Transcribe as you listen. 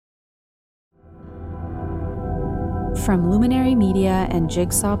from Luminary Media and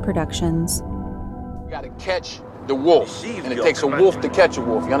Jigsaw Productions. You gotta catch the wolf, and it takes a wolf to catch a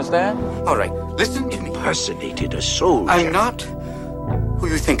wolf, you understand? All right, listen to me. Impersonated a soldier. I'm not who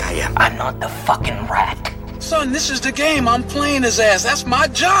you think I am. I'm not the fucking rat. Son, this is the game. I'm playing his ass. That's my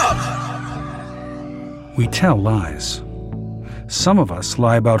job. We tell lies. Some of us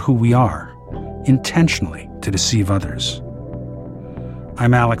lie about who we are, intentionally to deceive others.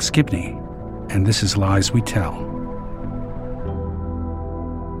 I'm Alex Gibney, and this is Lies We Tell.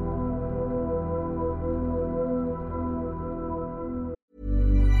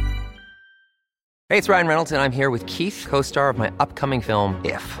 Hey, it's Ryan Reynolds, and I'm here with Keith, co-star of my upcoming film,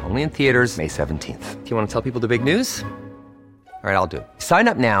 If, only in theaters May 17th. Do you want to tell people the big news? All right, I'll do it. Sign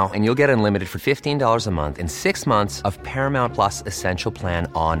up now and you'll get unlimited for $15 a month and 6 months of Paramount Plus Essential Plan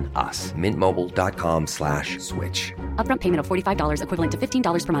on us. MintMobile.com/switch. Upfront payment of $45 equivalent to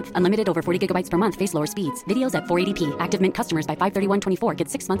 $15 per month. Unlimited over 40 gigabytes per month. Face lower speeds. Videos at 480p. Active Mint customers by 531.24 get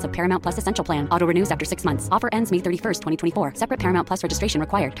 6 months of Paramount Plus Essential Plan. Auto renews after 6 months. Offer ends May 31st, 2024. Separate Paramount Plus registration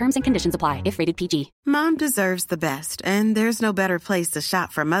required. Terms and conditions apply if rated PG. Mom deserves the best, and there's no better place to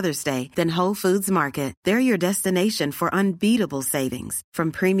shop for Mother's Day than Whole Foods Market. They're your destination for unbeatable savings. From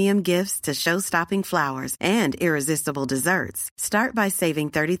premium gifts to show-stopping flowers and irresistible desserts. Start by saving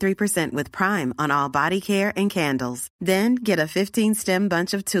 33% with Prime on all body care and candles. Then get a 15-stem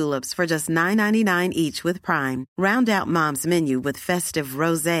bunch of tulips for just $9.99 each with Prime. Round out Mom's menu with festive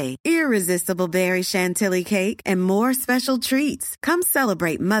rosé, irresistible berry chantilly cake, and more special treats. Come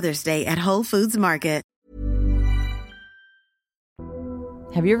celebrate Mother's Day at Whole Foods Market.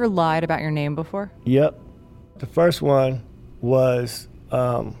 Have you ever lied about your name before? Yep. The first one was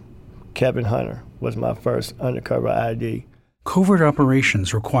Kevin Hunter was my first undercover ID. Covert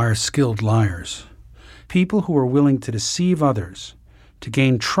operations require skilled liars, people who are willing to deceive others to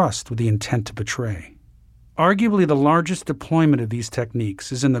gain trust with the intent to betray. Arguably the largest deployment of these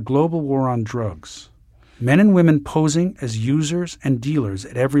techniques is in the global war on drugs. Men and women posing as users and dealers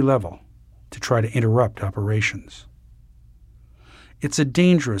at every level to try to interrupt operations. It's a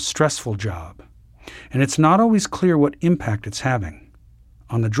dangerous, stressful job, and it's not always clear what impact it's having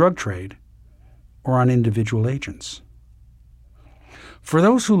on the drug trade or on individual agents. For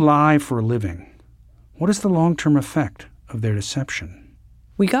those who lie for a living, what is the long-term effect of their deception?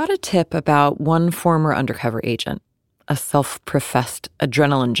 We got a tip about one former undercover agent, a self-professed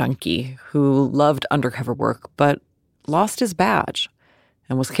adrenaline junkie who loved undercover work but lost his badge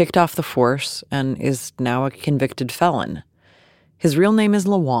and was kicked off the force and is now a convicted felon. His real name is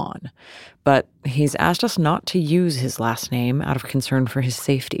Lawan, but he's asked us not to use his last name out of concern for his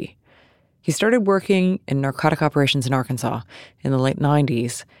safety. He started working in narcotic operations in Arkansas in the late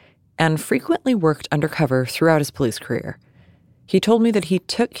 90s and frequently worked undercover throughout his police career. He told me that he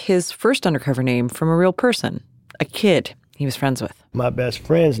took his first undercover name from a real person, a kid he was friends with. My best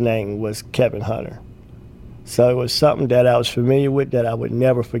friend's name was Kevin Hunter. So it was something that I was familiar with that I would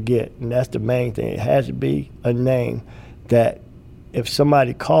never forget, and that's the main thing. It has to be a name that if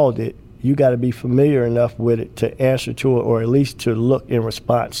somebody called it, you got to be familiar enough with it to answer to it or at least to look in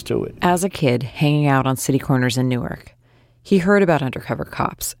response to it. As a kid hanging out on city corners in Newark, he heard about undercover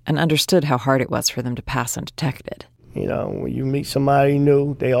cops and understood how hard it was for them to pass undetected. You know, when you meet somebody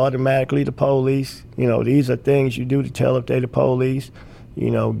new, they automatically the police. You know, these are things you do to tell if they the police.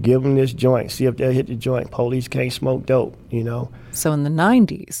 You know, give them this joint, see if they'll hit the joint. Police can't smoke dope, you know. So in the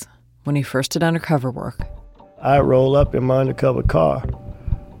 90s, when he first did undercover work, I roll up in my undercover car,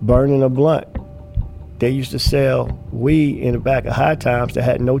 burning a blunt. They used to sell weed in the back of High Times that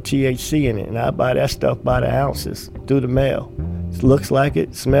had no THC in it, and I buy that stuff by the ounces through the mail. It looks like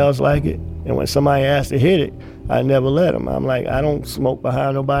it, smells like it, and when somebody asks to hit it, I never let them. I'm like, I don't smoke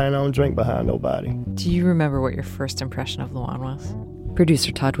behind nobody and I don't drink behind nobody. Do you remember what your first impression of Lawan was?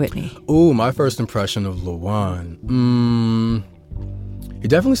 Producer Todd Whitney. Ooh, my first impression of Lawan. He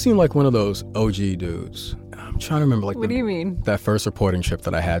definitely seemed like one of those OG dudes. I'm trying to remember, like, what do you mean? That first reporting trip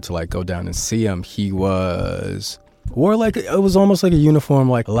that I had to, like, go down and see him. He wore, like, it was almost like a uniform,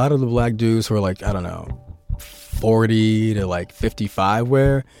 like a lot of the black dudes who were, like, I don't know, 40 to, like, 55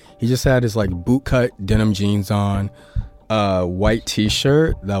 wear. He just had his, like, bootcut denim jeans on, white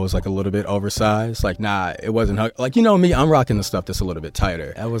T-shirt that was, like, a little bit oversized. Like, nah, it wasn't, like, you know me, I'm rocking the stuff that's a little bit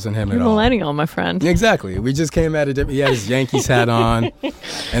tighter. That wasn't him at all. Millennial, my friend. Exactly. We just came at it different. He had his Yankees hat on,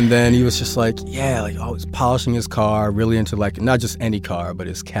 and then he was just like, yeah, like, always polishing his car, really into, like, not just any car, but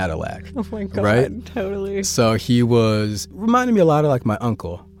his Cadillac. Oh, my God. Right? Totally. So he reminded me a lot of, like, my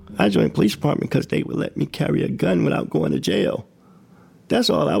uncle. I joined police department because they would let me carry a gun without going to jail. That's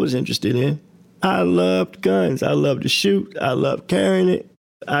all I was interested in. I loved guns. I loved to shoot. I loved carrying it.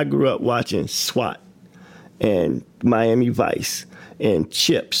 I grew up watching SWAT. and Miami Vice and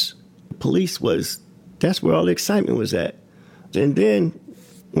Chips. That's where all the excitement was at. And then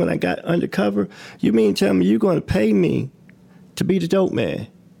when I got Undercover, you mean tell me you're going to pay me to be the dope man?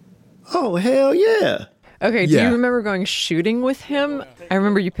 Oh, hell yeah. Okay, do you remember going shooting with him? I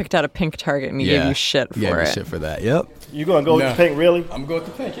remember you picked out a pink target and he gave you shit for it. Yeah, shit for that, yep. You going to go with the pink, really? I'm going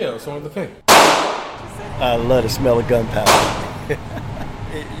with the pink, yeah, so with the pink. I love the smell of gunpowder.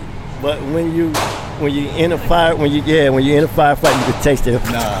 But when you in a firefight, you can taste it.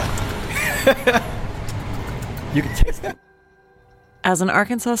 Nah. You can taste it. As an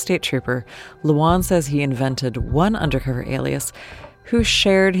Arkansas state trooper, Lawan says he invented one undercover alias who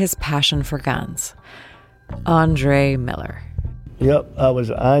shared his passion for guns. Andre Miller. Yep, I was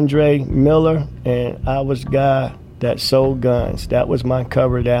Andre Miller, and I was the guy that sold guns. That was my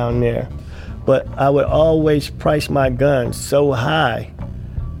cover down there. But I would always price my guns so high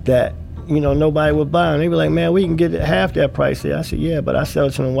that, nobody would buy them. They'd be like, man, we can get it half that price there. I said, yeah, but I sell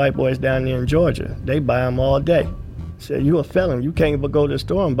it to them white boys down there in Georgia. They buy them all day. I said, you a felon. You can't even go to the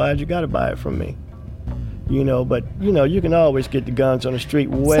store and buy it. You got to buy it from me. But you can always get the guns on the street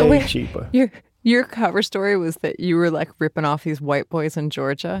way cheaper. Your cover story was that you were like ripping off these white boys in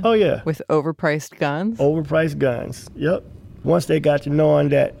Georgia? Oh, yeah. With overpriced guns? Overpriced guns, yep. Once they got to knowing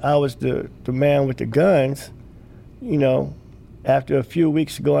that I was the man with the guns, after a few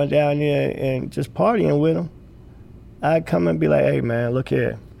weeks going down there and just partying with them, I'd come and be like, hey, man, look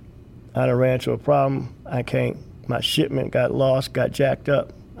here. I done ran into a problem. My shipment got lost, got jacked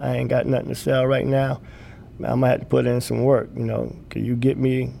up. I ain't got nothing to sell right now. I might have to put in some work, Can you get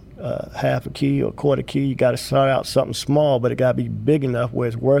me half a key or a quarter key? You got to start out something small, but it got to be big enough where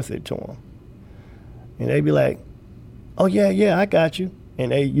it's worth it to them. And they'd be like, oh, yeah, I got you.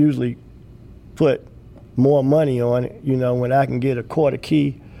 And they usually put more money on it. When I can get a quarter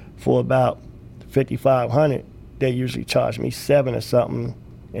key for about $5,500, they usually charge me $7 or something,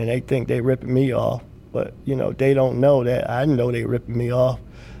 and they think they ripping me off. But, they don't know that. I know they ripping me off.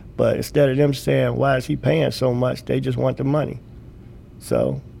 But instead of them saying, why is he paying so much, they just want the money.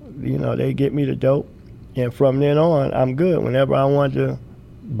 So, they get me the dope. And from then on, I'm good. Whenever I want to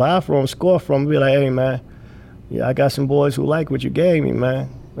buy from, score from, be like, hey, man, yeah, I got some boys who like what you gave me, man.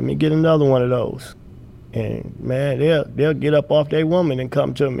 Let me get another one of those. And, man, they'll get up off their woman and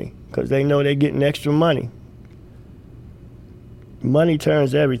come to me because they know they're getting extra money. Money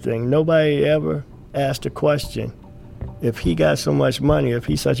turns everything. Nobody ever asked a question. If he got so much money, if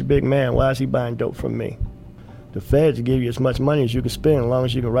he's such a big man, why is he buying dope from me? The feds give you as much money as you can spend as long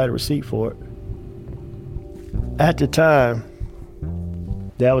as you can write a receipt for it. At the time,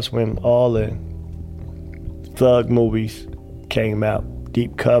 that was when all the thug movies came out,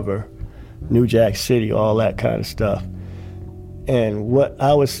 Deep Cover, New Jack City, all that kind of stuff. And what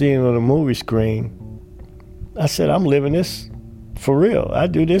I was seeing on the movie screen, I said, I'm living this for real. I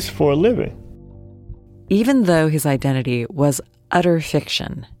do this for a living. Even though his identity was utter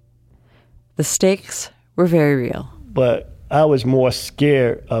fiction, the stakes were very real. But I was more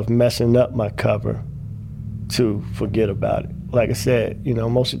scared of messing up my cover to forget about it. Like I said,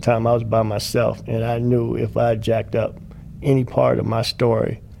 most of the time I was by myself, and I knew if I jacked up any part of my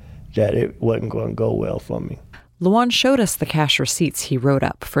story that it wasn't going to go well for me. Lawan showed us the cash receipts he wrote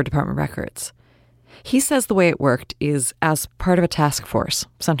up for department records. He says the way it worked is as part of a task force,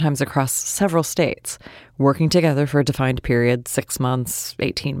 sometimes across several states, working together for a defined period, 6 months,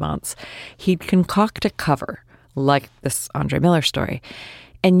 18 months. He'd concoct a cover, like this Andre Miller story,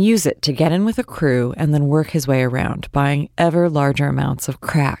 and use it to get in with a crew and then work his way around, buying ever larger amounts of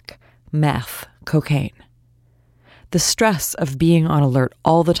crack, meth, cocaine. The stress of being on alert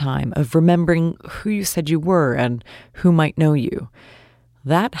all the time, of remembering who you said you were and who might know you,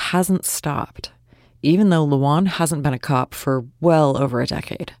 that hasn't stopped, even though Lawan hasn't been a cop for well over a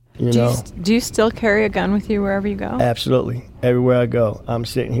decade. Do you still carry a gun with you wherever you go? Absolutely. Everywhere I go. I'm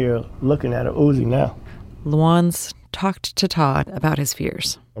sitting here looking at an Uzi now. Lawan's talked to Todd about his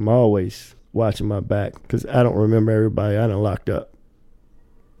fears. I'm always watching my back because I don't remember everybody I done locked up.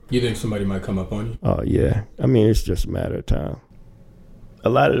 You think somebody might come up on you? Oh, yeah. I mean, it's just a matter of time. A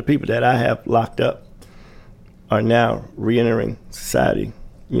lot of the people that I have locked up are now re-entering society.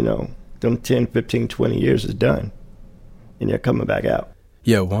 Them 10, 15, 20 years is done, and they're coming back out.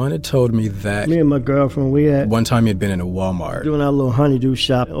 Yeah, Juan had told me that... Me and my girlfriend, we had... One time you'd been in a Walmart. Doing our little honeydew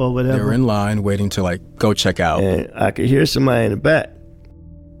shop or whatever. They were in line waiting to, go check out. And I could hear somebody in the back.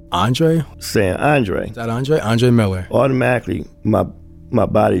 Andre? Saying Andre. Is that Andre? Andre Miller. Automatically, my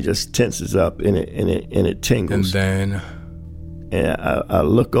body just tenses up and it tingles. And then... And I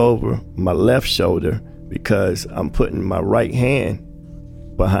look over my left shoulder because I'm putting my right hand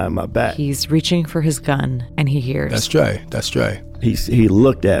behind my back. He's reaching for his gun, and he hears, "That's Dre. That's Dre." He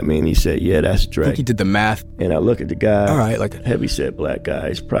looked at me and he said, "Yeah, that's Dre." I think he did the math. And I look at the guy. All right, like heavyset black guy.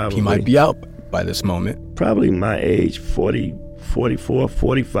 He's probably... He might be out by this moment. Probably my age, 40, 44,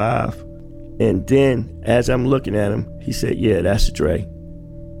 45. And then, as I'm looking at him, he said, "Yeah, that's Dre."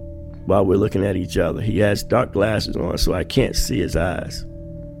 While we're looking at each other. He has dark glasses on, so I can't see his eyes.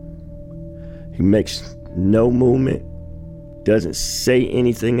 He makes no movement, doesn't say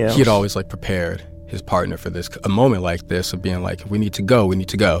anything else. He had always like prepared his partner for this, a moment like this of being like, "We need to go, we need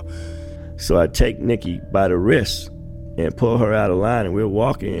to go." So I take Nikki by the wrist and pull her out of line, and we're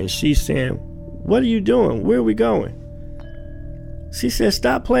walking, and she's saying, "What are you doing? Where are we going?" She said,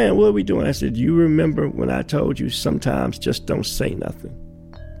 "Stop playing, what are we doing?" I said, "You remember when I told you sometimes just don't say nothing?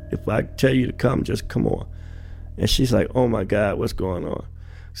 If I tell you to come, just come on." And she's like, "Oh my God, what's going on?"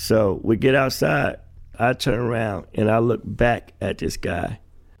 So we get outside, I turn around and I look back at this guy.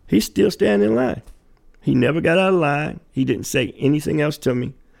 He's still standing in line. He never got out of line. He didn't say anything else to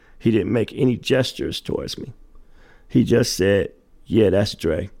me. He didn't make any gestures towards me. He just said, "Yeah, that's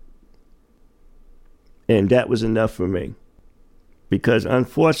Dre." And that was enough for me. Because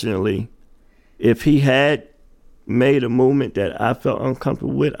unfortunately, if he had made a movement that I felt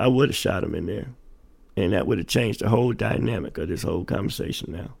uncomfortable with, I would have shot him in there. And that would have changed the whole dynamic of this whole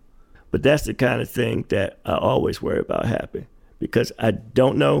conversation now. But that's the kind of thing that I always worry about happening. Because I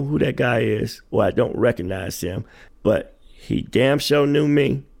don't know who that guy is, or I don't recognize him, but he damn sure knew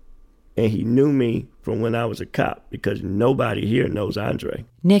me, and he knew me from when I was a cop, because nobody here knows Andre.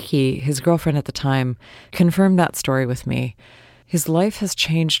 Nikki, his girlfriend at the time, confirmed that story with me. His life has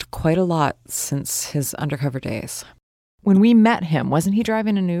changed quite a lot since his undercover days. When we met him, wasn't he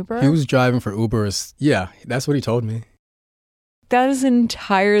driving an Uber? He was driving for Uber. Yeah, that's what he told me. That is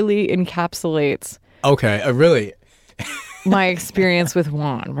entirely encapsulates... Okay, really... my experience with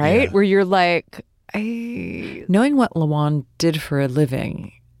Juan, right? Yeah. Where you're like, Knowing what Lawan did for a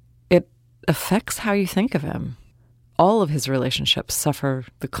living, it affects how you think of him. All of his relationships suffer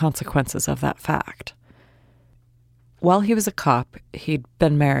the consequences of that fact. While he was a cop, he'd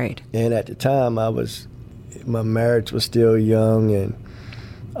been married. And at the time, my marriage was still young, and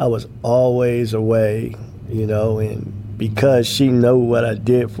I was always away, and because she knew what I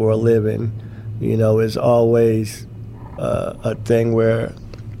did for a living, it's always a thing where,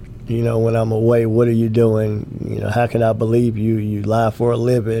 when I'm away, what are you doing? How can I believe you? You lie for a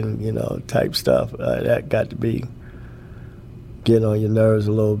living, type stuff. That got to be getting on your nerves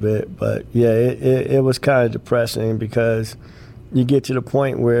a little bit. But yeah, it was kind of depressing because you get to the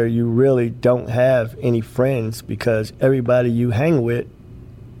point where you really don't have any friends because everybody you hang with,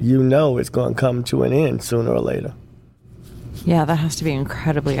 it's going to come to an end sooner or later. Yeah, that has to be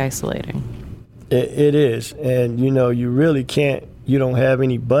incredibly isolating. It is. And, you really can't, you don't have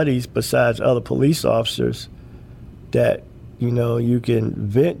any buddies besides other police officers that, you can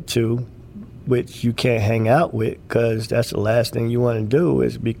vent to, which you can't hang out with because that's the last thing you want to do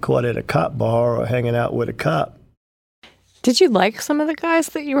is be caught at a cop bar or hanging out with a cop. Did you like some of the guys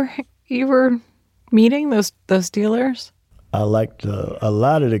that you were meeting, those dealers? I liked a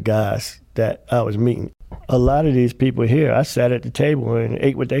lot of the guys that I was meeting. A lot of these people here, I sat at the table and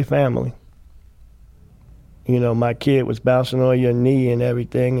ate with their family. My kid was bouncing on your knee and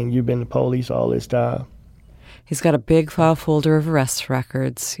everything, and you've been the police all this time. He's got a big file folder of arrest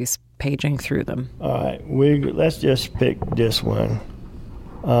records. He's paging through them. All right, let's just pick this one.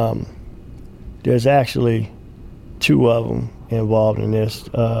 There's actually 2 of them involved in this.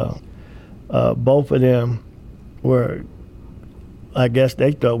 Both of them were, I guess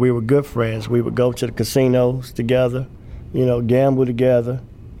they thought we were good friends. We would go to the casinos together, gamble together,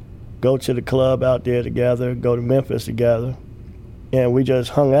 go to the club out there together, go to Memphis together. And we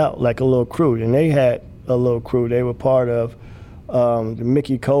just hung out like a little crew. And they had a little crew. They were part of the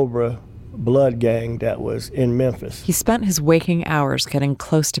Mickey Cobra blood gang that was in Memphis. He spent his waking hours getting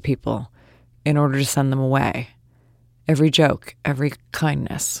close to people in order to send them away. Every joke, every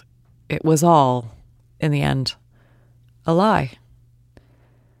kindness. It was all, in the end, a lie.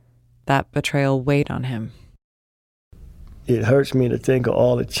 That betrayal weighed on him. It hurts me to think of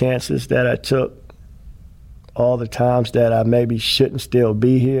all the chances that I took, all the times that I maybe shouldn't still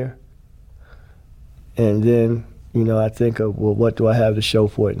be here. And then, I think of, well, what do I have to show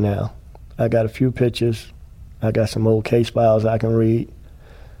for it now? I got a few pictures. I got some old case files I can read.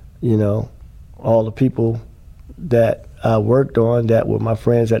 All the people that I worked on that were my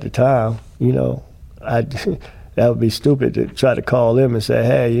friends at the time, that would be stupid to try to call them and say,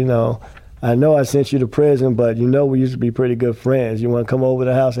 hey, I know I sent you to prison, but we used to be pretty good friends. You want to come over to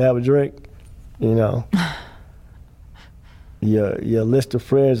the house and have a drink? your list of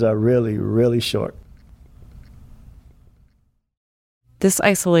friends are really, really short. This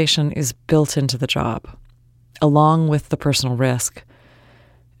isolation is built into the job, along with the personal risk.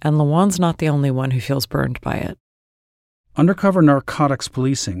 And Lawan's not the only one who feels burned by it. Undercover narcotics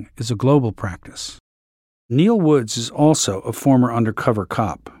policing is a global practice. Neil Woods is also a former undercover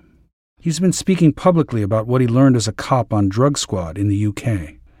cop. He's been speaking publicly about what he learned as a cop on Drug Squad in the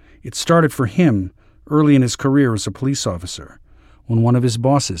UK. It started for him early in his career as a police officer, when one of his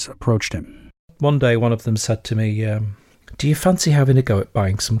bosses approached him. One day, one of them said to me, do you fancy having a go at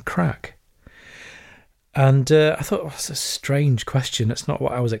buying some crack? And I thought, that's a strange question. That's not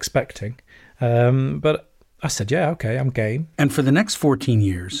what I was expecting. But I said, yeah, okay, I'm game. And for the next 14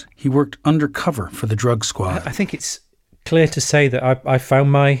 years, he worked undercover for the Drug Squad. I think it's clear to say that I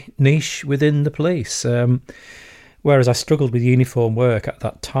found my niche within the police. Whereas I struggled with uniform work at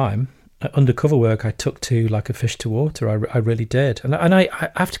that time, undercover work I took to like a fish to water. I really did. And I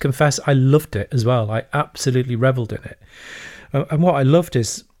have to confess, I loved it as well. I absolutely revelled in it. And what I loved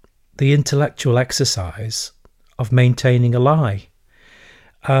is the intellectual exercise of maintaining a lie.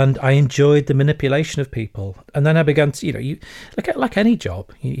 And I enjoyed the manipulation of people. And then I began to, you like any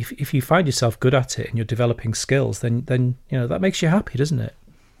job, if you find yourself good at it and you're developing skills, then that makes you happy, doesn't it?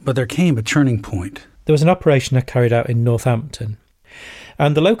 But there came a turning point. There was an operation I carried out in Northampton.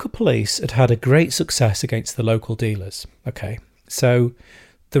 And the local police had a great success against the local dealers. Okay, so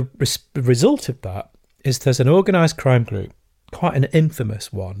the result of that is there's an organised crime group, quite an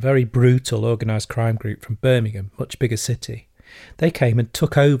infamous one, very brutal organised crime group from Birmingham, much bigger city. They came and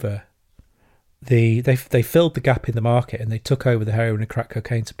took over they filled the gap in the market and they took over the heroin and crack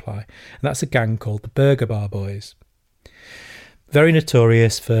cocaine supply. And that's a gang called the Burger Bar Boys. Very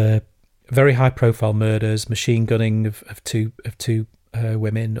notorious for very high profile murders, machine gunning of two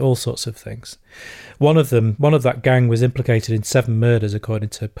women, all sorts of things. One of that gang was implicated in 7 murders according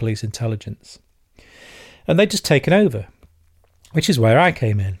to police intelligence. And they'd just taken over, which is where I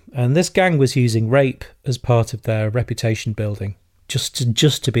came in. And this gang was using rape as part of their reputation building,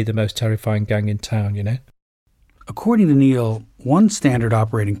 just to be the most terrifying gang in town, you know? According to Neil, one standard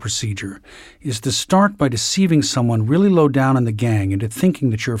operating procedure is to start by deceiving someone really low down in the gang into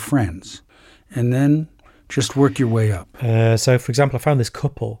thinking that you're friends, and then just work your way up. So, for example, I found this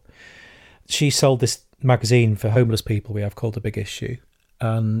couple. She sold this magazine for homeless people we have called The Big Issue,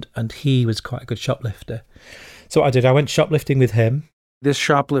 and he was quite a good shoplifter. So what I did, I went shoplifting with him. This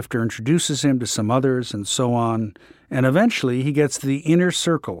shoplifter introduces him to some others and so on, and eventually he gets to the inner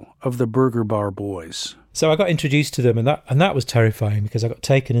circle of the Burger Bar Boys. So I got introduced to them, and that was terrifying because I got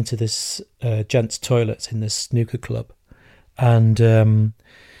taken into this gents' toilets in this snooker club, and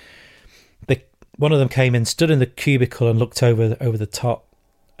one of them came in, stood in the cubicle, and looked over the top,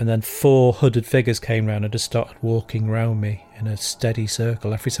 and then 4 hooded figures came round and just started walking round me in a steady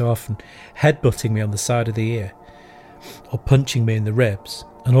circle, every so often headbutting me on the side of the ear or punching me in the ribs.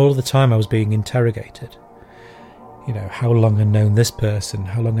 And all of the time I was being interrogated. You know, how long I'd known this person,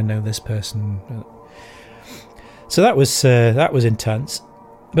 how long I'd known this person. So that was intense.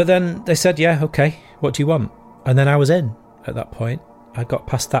 But then they said, yeah, okay, what do you want? And then I was in at that point. I got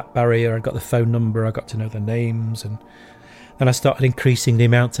past that barrier, I got the phone number, I got to know their names, and then I started increasing the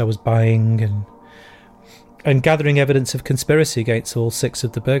amounts I was buying and gathering evidence of conspiracy against all 6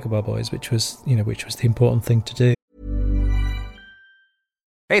 of the Burger Bar Boys, which was the important thing to do.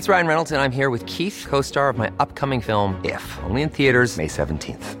 Hey, it's Ryan Reynolds, and I'm here with Keith, co-star of my upcoming film, If, only in theaters May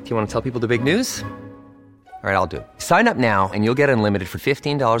 17th. Do you want to tell people the big news? All right, I'll do it. Sign up now and you'll get unlimited for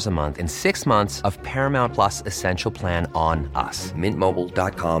 $15 a month and 6 months of Paramount Plus Essential Plan on us.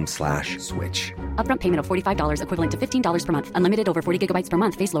 MintMobile.com/switch. Upfront payment of $45 equivalent to $15 per month. Unlimited over 40 gigabytes per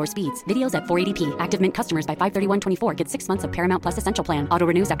month. Face lower speeds. Videos at 480p. Active Mint customers by 531.24 get 6 months of Paramount Plus Essential Plan. Auto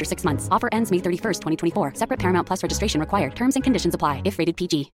renews after 6 months. Offer ends May 31st, 2024. Separate Paramount Plus registration required. Terms and conditions apply if rated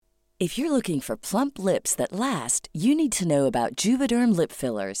PG. If you're looking for plump lips that last, you need to know about Juvederm lip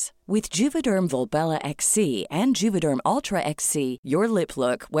fillers. With Juvederm Volbella XC and Juvederm Ultra XC, your lip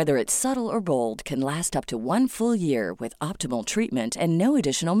look, whether it's subtle or bold, can last up to 1 full year with optimal treatment and no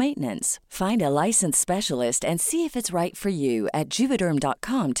additional maintenance. Find a licensed specialist and see if it's right for you at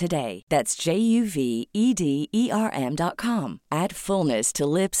Juvederm.com today. That's JUVEDERM.com. Add fullness to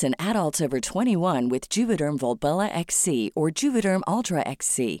lips in adults over 21 with Juvederm Volbella XC or Juvederm Ultra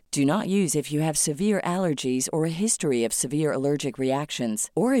XC. Do not use if you have severe allergies or a history of severe allergic reactions,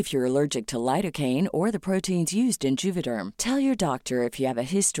 or if you're allergic to lidocaine or the proteins used in Juvederm. Tell your doctor if you have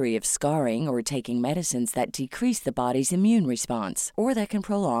a history of scarring or taking medicines that decrease the body's immune response or that can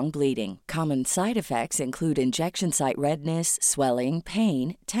prolong bleeding. Common side effects include injection site redness, swelling,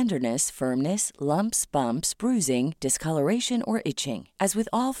 pain, tenderness, firmness, lumps, bumps, bruising, discoloration, or itching. As with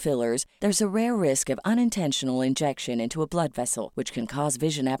all fillers, there's a rare risk of unintentional injection into a blood vessel, which can cause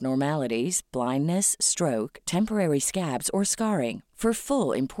vision abnormalities, blindness, stroke, temporary scabs, or scarring. For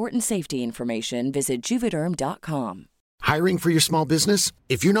full, important safety information, visit Juvederm.com. Hiring for your small business?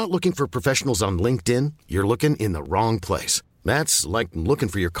 If you're not looking for professionals on LinkedIn, you're looking in the wrong place. That's like looking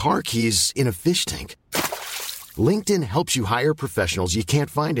for your car keys in a fish tank. LinkedIn helps you hire professionals you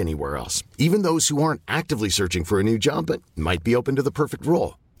can't find anywhere else, even those who aren't actively searching for a new job but might be open to the perfect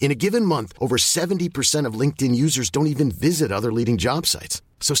role. In a given month, over 70% of LinkedIn users don't even visit other leading job sites.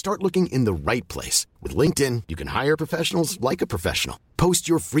 So start looking in the right place. With LinkedIn, you can hire professionals like a professional. Post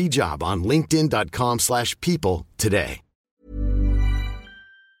your free job on linkedin.com/people today.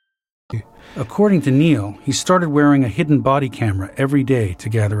 According to Neil, he started wearing a hidden body camera every day to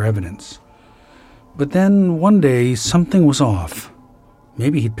gather evidence. But then one day, something was off.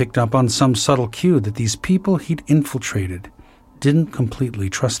 Maybe he'd picked up on some subtle cue that these people he'd infiltrated didn't completely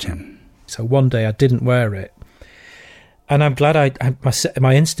trust him. So one day I didn't wear it. And I'm glad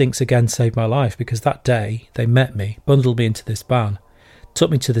my instincts again saved my life, because that day they met me, bundled me into this van,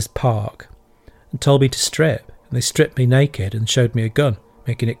 took me to this park and told me to strip. And they stripped me naked and showed me a gun,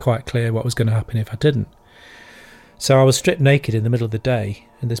 making it quite clear what was going to happen if I didn't. So I was stripped naked in the middle of the day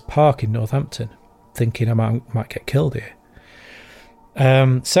in this park in Northampton, thinking I might get killed here.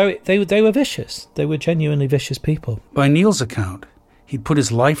 So they were vicious. They were genuinely vicious people. By Neil's account, he'd put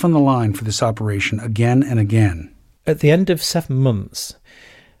his life on the line for this operation again and again. At the end of 7 months,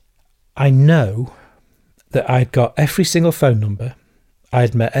 I know that I'd got every single phone number.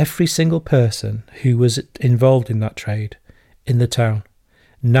 I'd met every single person who was involved in that trade in the town.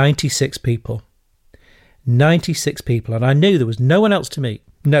 96 people. 96 people. And I knew there was no one else to meet.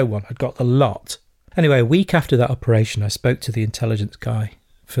 No one. I'd got the lot. Anyway, a week after that operation, I spoke to the intelligence guy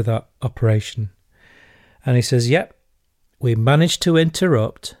for that operation. And he says, yep, we managed to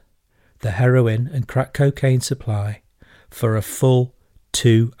interrupt the heroin and crack cocaine supply for a full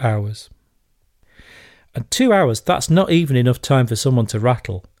 2 hours. And 2 hours, that's not even enough time for someone to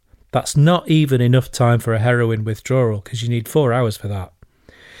rattle. That's not even enough time for a heroin withdrawal, because you need 4 hours for that.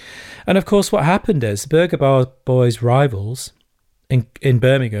 And of course, what happened is the Burger Bar Boys' rivals in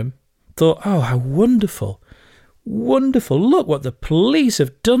Birmingham thought, oh, how wonderful, wonderful. Look what the police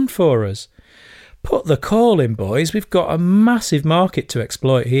have done for us. Put the call in, boys. We've got a massive market to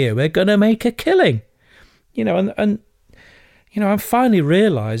exploit here. We're going to make a killing. You know, and you know, I finally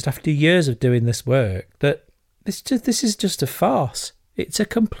realised after years of doing this work that this is just a farce. It's a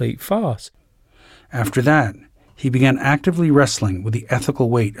complete farce. After that, he began actively wrestling with the ethical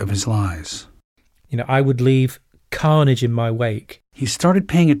weight of his lies. You know, I would leave carnage in my wake. He started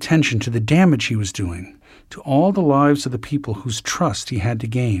paying attention to the damage he was doing to all the lives of the people whose trust he had to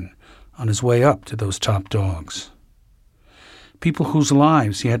gain on his way up to those top dogs. People whose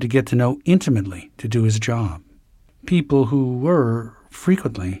lives he had to get to know intimately to do his job. People who were,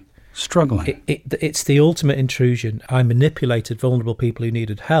 frequently, struggling. It's the ultimate intrusion. I manipulated vulnerable people who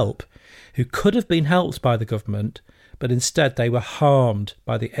needed help, who could have been helped by the government, but instead they were harmed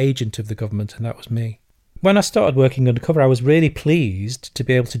by the agent of the government, and that was me. When I started working undercover, I was really pleased to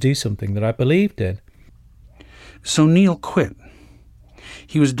be able to do something that I believed in. So Neil quit.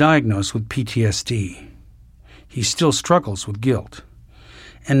 He was diagnosed with PTSD. He still struggles with guilt.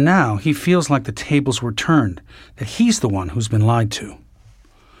 And now he feels like the tables were turned, that he's the one who's been lied to.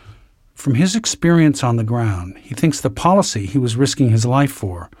 From his experience on the ground, he thinks the policy he was risking his life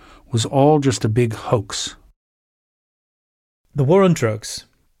for was all just a big hoax. The war on drugs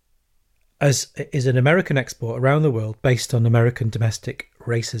is an American export around the world based on American domestic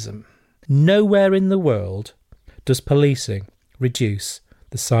racism. Nowhere in the world does policing reduce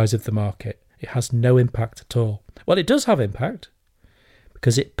the size of the market. It has no impact at all. Well, it does have impact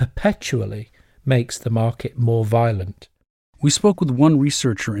because it perpetually makes the market more violent. We spoke with one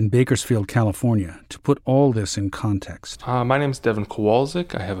researcher in Bakersfield, California, to put all this in context. My name is Devin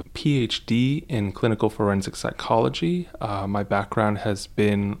Kowalczyk. I have a PhD in clinical forensic psychology. My background has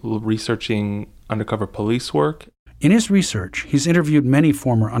been researching undercover police work. In his research, he's interviewed many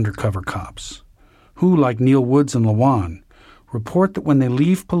former undercover cops who, like Neil Woods and Lawan, report that when they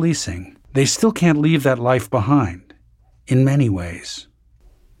leave policing, they still can't leave that life behind, in many ways.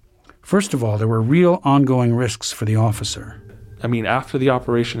 First of all, there were real ongoing risks for the officer. I mean, after the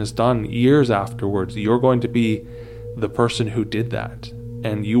operation is done, years afterwards, you're going to be the person who did that.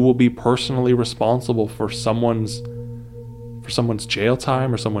 And you will be personally responsible for someone's jail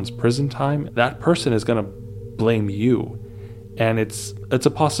time or someone's prison time. That person is going to blame you. And it's a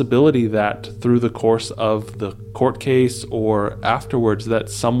possibility that through the course of the court case or afterwards that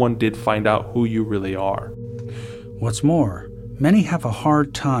someone did find out who you really are. What's more, many have a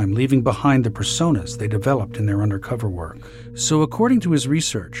hard time leaving behind the personas they developed in their undercover work. So according to his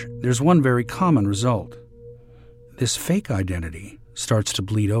research, there's one very common result. This fake identity starts to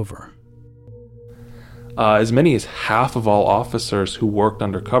bleed over. As many as half of all officers who worked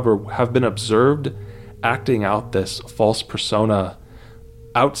undercover have been observed acting out this false persona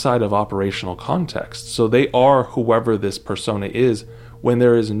outside of operational context. So they are whoever this persona is when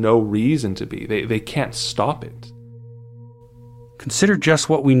there is no reason to be. They can't stop it. Consider just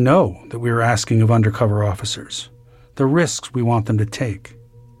what we know that we are asking of undercover officers, the risks we want them to take.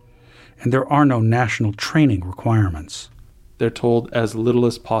 And there are no national training requirements. They're told as little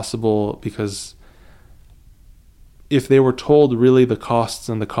as possible because if they were told really the costs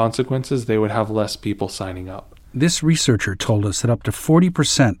and the consequences, they would have less people signing up. This researcher told us that up to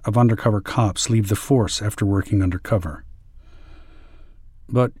 40% of undercover cops leave the force after working undercover.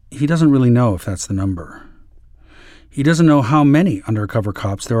 But he doesn't really know if that's the number. He doesn't know how many undercover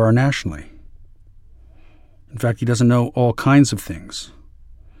cops there are nationally. In fact, he doesn't know all kinds of things.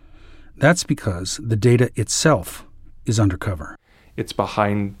 That's because the data itself is undercover. It's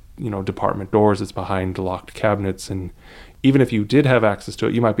behind department doors, it's behind locked cabinets, and even if you did have access to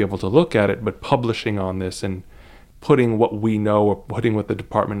it, you might be able to look at it, but publishing on this and putting what we know or putting what the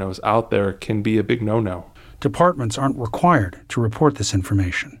department knows out there can be a big no-no. Departments aren't required to report this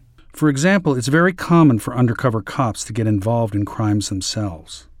information. For example, it's very common for undercover cops to get involved in crimes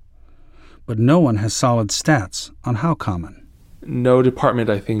themselves. But no one has solid stats on how common. No department,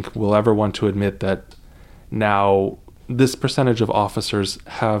 I think, will ever want to admit that now this percentage of officers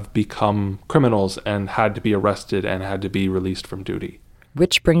have become criminals and had to be arrested and had to be released from duty.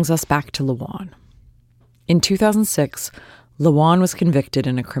 Which brings us back to Lawan. In 2006, Lawan was convicted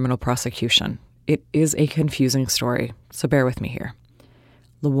in a criminal prosecution. It is a confusing story, so bear with me here.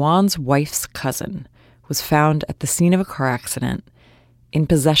 Lawan's wife's cousin was found at the scene of a car accident in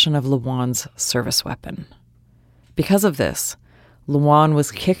possession of Lawan's service weapon. Because of this, Lawan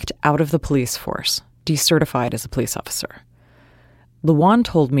was kicked out of the police force, decertified as a police officer. Lawan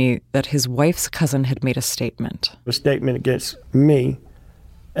told me that his wife's cousin had made a statement. A statement against me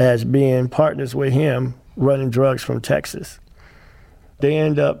as being partners with him running drugs from Texas. They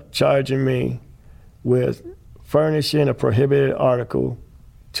end up charging me with furnishing a prohibited article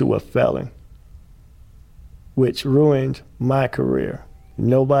to a felon, which ruined my career.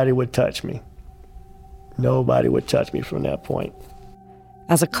 Nobody would touch me. Nobody would touch me from that point.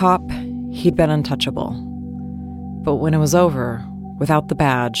 As a cop, he'd been untouchable. But when it was over, without the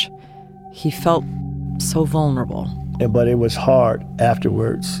badge, he felt so vulnerable. But it was hard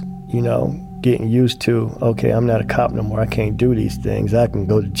afterwards, getting used to, okay, I'm not a cop no more. I can't do these things. I can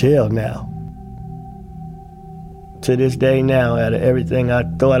go to jail now. To this day now, out of everything I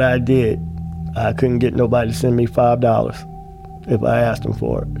thought I did, I couldn't get nobody to send me $5 if I asked them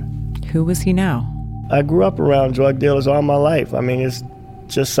for it. Who was he now? I grew up around drug dealers all my life. I mean, it's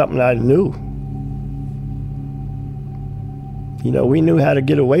just something I knew. We knew how to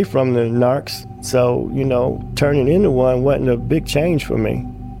get away from the narcs, so, turning into one wasn't a big change for me.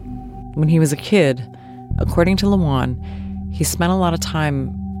 When he was a kid, according to Lawan, he spent a lot of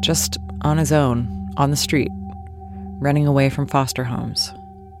time just on his own, on the street, running away from foster homes.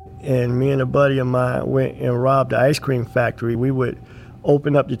 And me and a buddy of mine went and robbed the ice cream factory. We would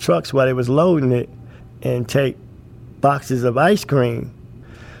open up the trucks while they was loading it and take boxes of ice cream.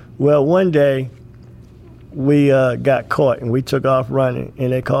 Well, one day, we got caught and we took off running,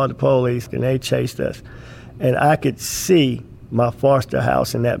 and they called the police and they chased us. And I could see my foster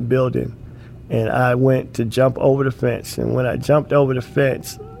house in that building, and I went to jump over the fence. And when I jumped over the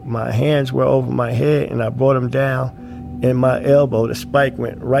fence, my hands were over my head and I brought them down, and my elbow, the spike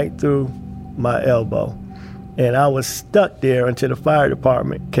went right through my elbow. And I was stuck there until the fire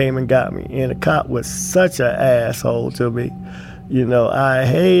department came and got me. And the cop was such an asshole to me. I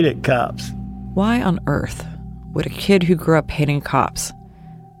hated cops. Why on earth would a kid who grew up hating cops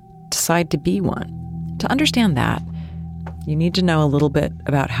decide to be one? To understand that, you need to know a little bit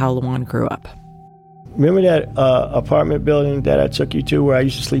about how Lawan grew up. Remember that apartment building that I took you to where I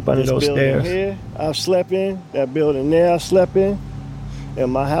used to sleep under those stairs? Here, I've slept in. That building there, I slept in.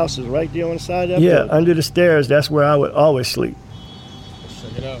 And my house is right there on the side of that building. Yeah, under the stairs, that's where I would always sleep. Let's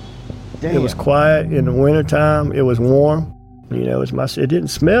check it out. Damn. It was quiet in the wintertime. It was warm. You know, it didn't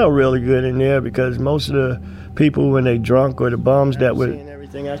smell really good in there because most of the people, when they drunk, or the bums that were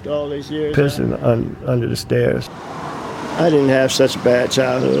After all these years, pissing under the stairs. I didn't have such a bad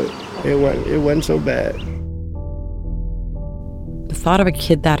childhood. It wasn't so bad. The thought of a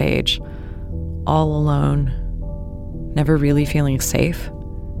kid that age, all alone, never really feeling safe.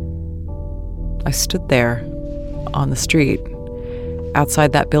 I stood there on the street,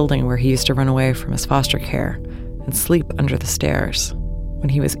 outside that building where he used to run away from his foster care and sleep under the stairs when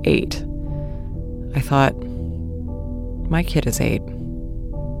he was 8. I thought, my kid is 8.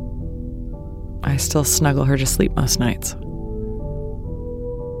 I still snuggle her to sleep most nights.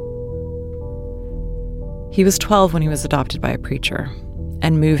 He was 12 when he was adopted by a preacher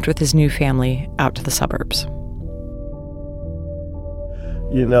and moved with his new family out to the suburbs.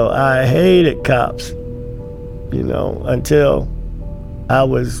 You know, I hated cops, you know, until I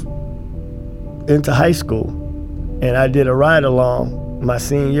was into high school. And I did a ride-along my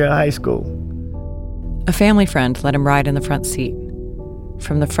senior year of high school. A family friend let him ride in the front seat.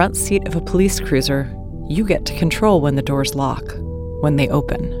 From the front seat of a police cruiser, you get to control when the doors lock, when they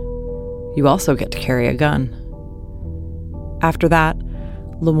open. You also get to carry a gun. After that,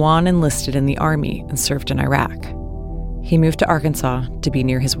 Lawan enlisted in the Army and served in Iraq. He moved to Arkansas to be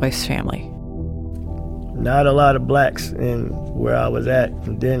near his wife's family. Not a lot of blacks in where I was at,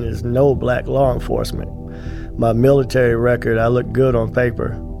 and then there's no black law enforcement. My military record, I look good on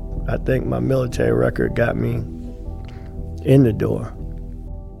paper. I think my military record got me in the door.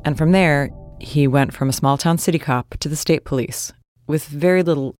 And from there, he went from a small-town city cop to the state police, with very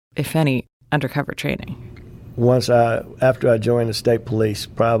little, if any, undercover training. After I joined the state police,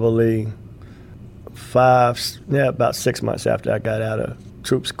 probably about 6 months after I got out of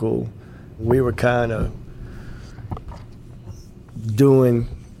troop school, we were kind of doing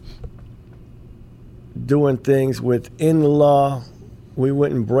things within the law. We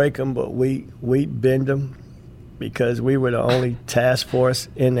wouldn't break them, but we'd bend them because we were the only task force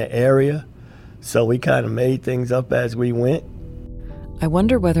in the area. So we kind of made things up as we went. I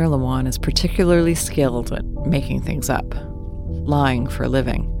wonder whether Lawan is particularly skilled at making things up, lying for a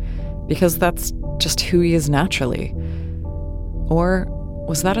living, because that's just who he is naturally. Or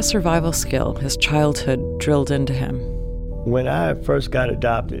was that a survival skill his childhood drilled into him? When I first got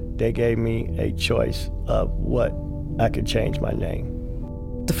adopted, they gave me a choice of what I could change my name.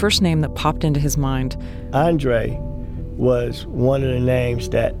 The first name that popped into his mind, Andre, was one of the names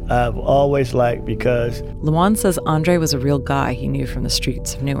that I've always liked because Lawan says Andre was a real guy he knew from the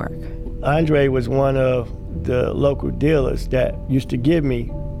streets of Newark. Andre was one of the local dealers that used to give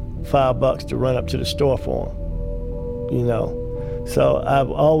me $5 to run up to the store for him, you know. So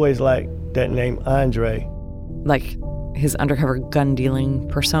I've always liked that name Andre. Like his undercover gun-dealing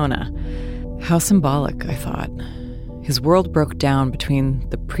persona. How symbolic, I thought. His world broke down between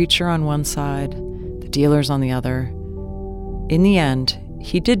the preacher on one side, the dealers on the other. In the end,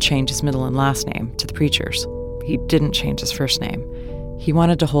 he did change his middle and last name to the preacher's. He didn't change his first name. He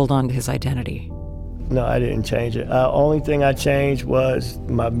wanted to hold on to his identity. No, I didn't change it. The only thing I changed was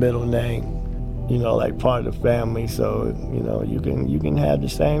my middle name, you know, like part of the family. So, you know, you can have the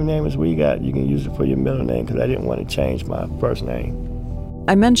same name as we got. You can use it for your middle name because I didn't want to change my first name.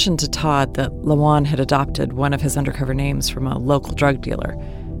 I mentioned to Todd that Lawan had adopted one of his undercover names from a local drug dealer.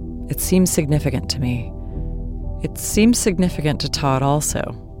 It seemed significant to me. It seemed significant to Todd also,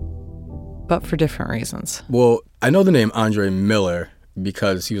 but for different reasons. Well, I know the name Andre Miller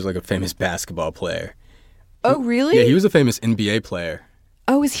because he was like a famous basketball player. Oh, really? Yeah, he was a famous NBA player.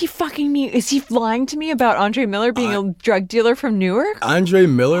 Oh, is he fucking me? Is he lying to me about Andre Miller being a drug dealer from Newark? Andre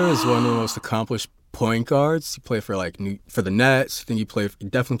Miller is one of the most accomplished point guards. He played for for the Nets. I think he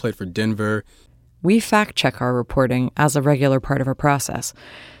definitely played for Denver. We fact-check our reporting as a regular part of our process.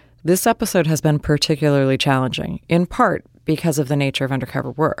 This episode has been particularly challenging, in part because of the nature of undercover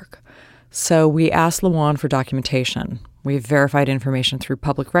work. So we asked Lawan for documentation. We've verified information through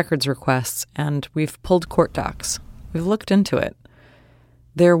public records requests, and we've pulled court docs. We've looked into it.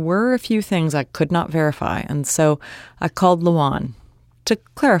 There were a few things I could not verify, and so I called Lawan to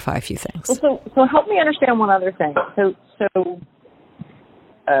clarify a few things. So help me understand one other thing. Do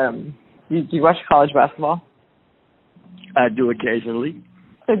you watch college basketball? I do occasionally.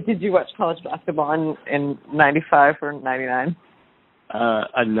 So did you watch college basketball in 95 or 99?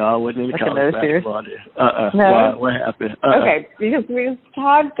 No, I wasn't in college basketball. No? What happened? Okay, because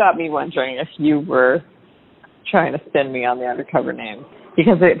Todd got me wondering if you were trying to spin me on the undercover name.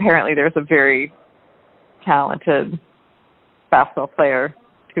 Because apparently there's a very talented basketball player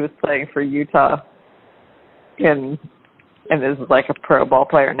who was playing for Utah and is like a pro ball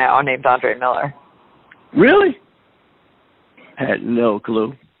player now named Andre Miller. Really? Had no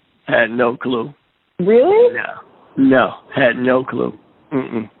clue. Had no clue. Really? No. Had no clue.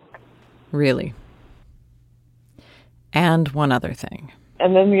 Mm-mm. Really. And one other thing.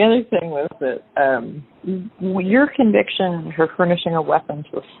 And then the other thing was that your conviction for furnishing a weapon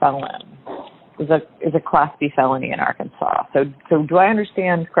to a felon is a Class B felony in Arkansas. So do I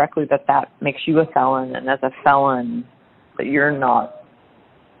understand correctly that makes you a felon, and as a felon that you're not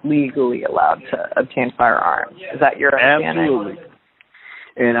legally allowed to obtain firearms? Is that your understanding? Absolutely.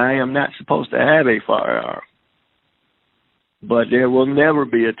 And I am not supposed to have a firearm. But there will never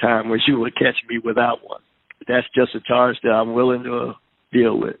be a time where you will catch me without one. That's just a charge that I'm willing to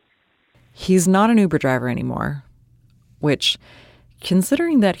deal with. He's not an Uber driver anymore, which,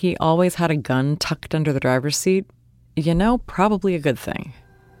 considering that he always had a gun tucked under the driver's seat, probably a good thing.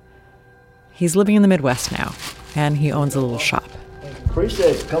 He's living in the Midwest now, and he owns a little shop.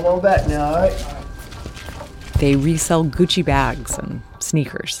 Appreciate it. Come on back now, all right? They resell Gucci bags and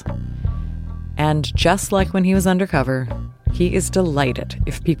sneakers. And just like when he was undercover, he is delighted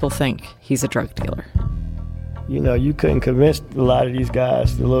if people think he's a drug dealer. You couldn't convince a lot of these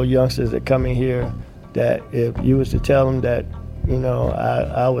guys, the little youngsters that come in here, that if you was to tell them that,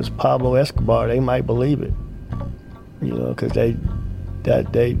 I was Pablo Escobar, they might believe it. Because they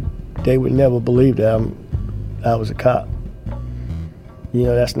would never believe that I was a cop.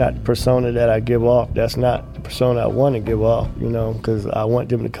 That's not the persona that I give off. That's not the persona I want to give off, because I want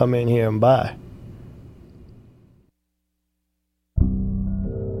them to come in here and buy.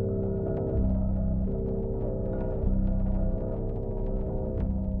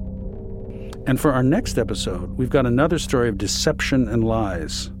 And for our next episode, we've got another story of deception and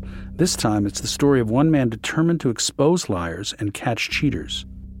lies. This time, it's the story of one man determined to expose liars and catch cheaters,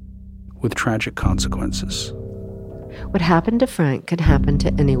 with tragic consequences. What happened to Frank could happen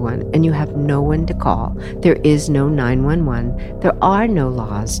to anyone, and you have no one to call. There is no 911. There are no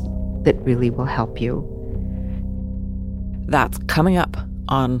laws that really will help you. That's coming up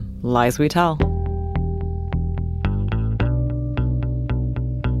on Lies We Tell.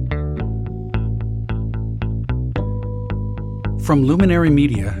 From Luminary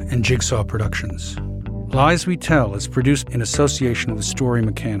Media and Jigsaw Productions, Lies We Tell is produced in association with Story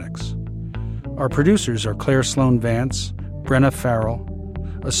Mechanics. Our producers are Claire Sloan Vance, Brenna Farrell,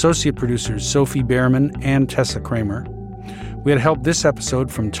 associate producers Sophie Behrman and Tessa Kramer. We had help this episode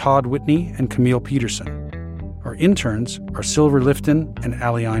from Todd Whitney and Camille Peterson. Our interns are Silver Lifton and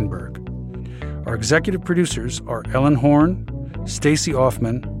Allie Einberg. Our executive producers are Ellen Horn, Stacy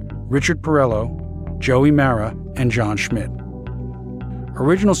Offman, Richard Perello, Joey Mara, and John Schmidt.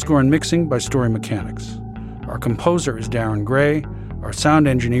 Original score and mixing by Story Mechanics. Our composer is Darren Gray. Our sound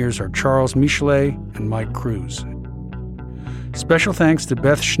engineers are Charles Michelet and Mike Cruz. Special thanks to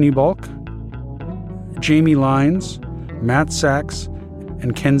Beth Schneebalk, Jamie Lyons, Matt Sachs,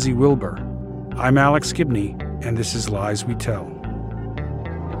 and Kenzie Wilbur. I'm Alex Gibney, and this is Lies We Tell.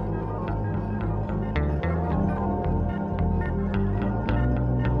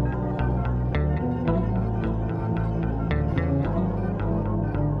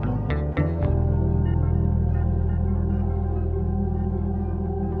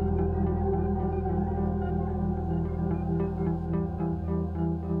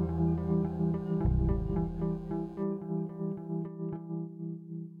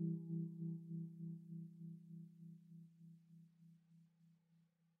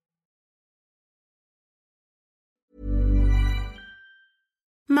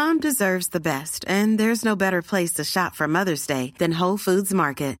 Mom deserves the best, and there's no better place to shop for Mother's Day than Whole Foods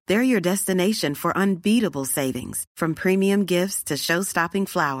Market. They're your destination for unbeatable savings, from premium gifts to show-stopping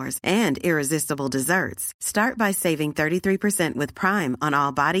flowers and irresistible desserts. Start by saving 33% with Prime on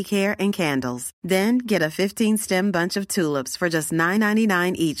all body care and candles. Then get a 15-stem bunch of tulips for just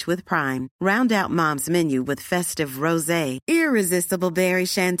 $9.99 each with Prime. Round out Mom's menu with festive rosé, irresistible berry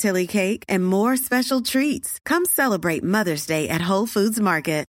chantilly cake, and more special treats. Come celebrate Mother's Day at Whole Foods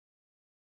Market.